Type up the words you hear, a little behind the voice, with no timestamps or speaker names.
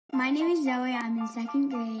My name is Zoe. I'm in second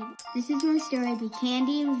grade. This is my story, The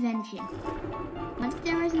Candy Invention. Once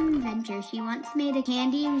there was an inventor. She once made a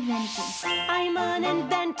candy invention. I'm an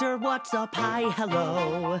inventor. What's up? Hi,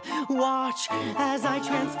 hello. Watch as I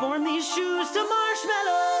transform these shoes to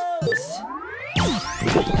marshmallows.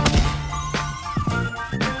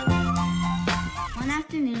 One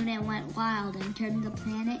afternoon, it went wild and turned the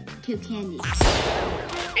planet to candy.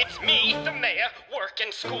 It's me, the mayor. Work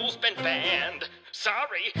and school's been banned.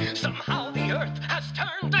 Sorry, somehow the earth has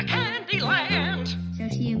turned to candy land. So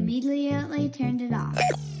she immediately turned it off.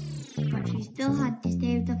 But she still had to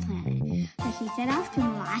save the planet. So she set off to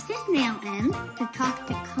Molasses Mountain to talk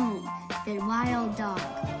to Cone, the wild dog.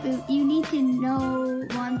 But you need to know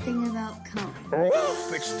one thing about Cone.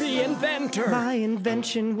 Oh, it's the inventor. My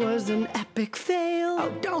invention was an epic fail.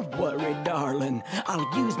 Oh, don't worry, darling. I'll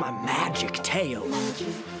use my magic tail.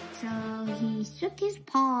 So he shook his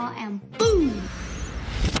paw and boom!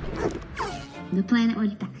 The planet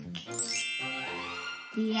was back.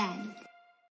 The end.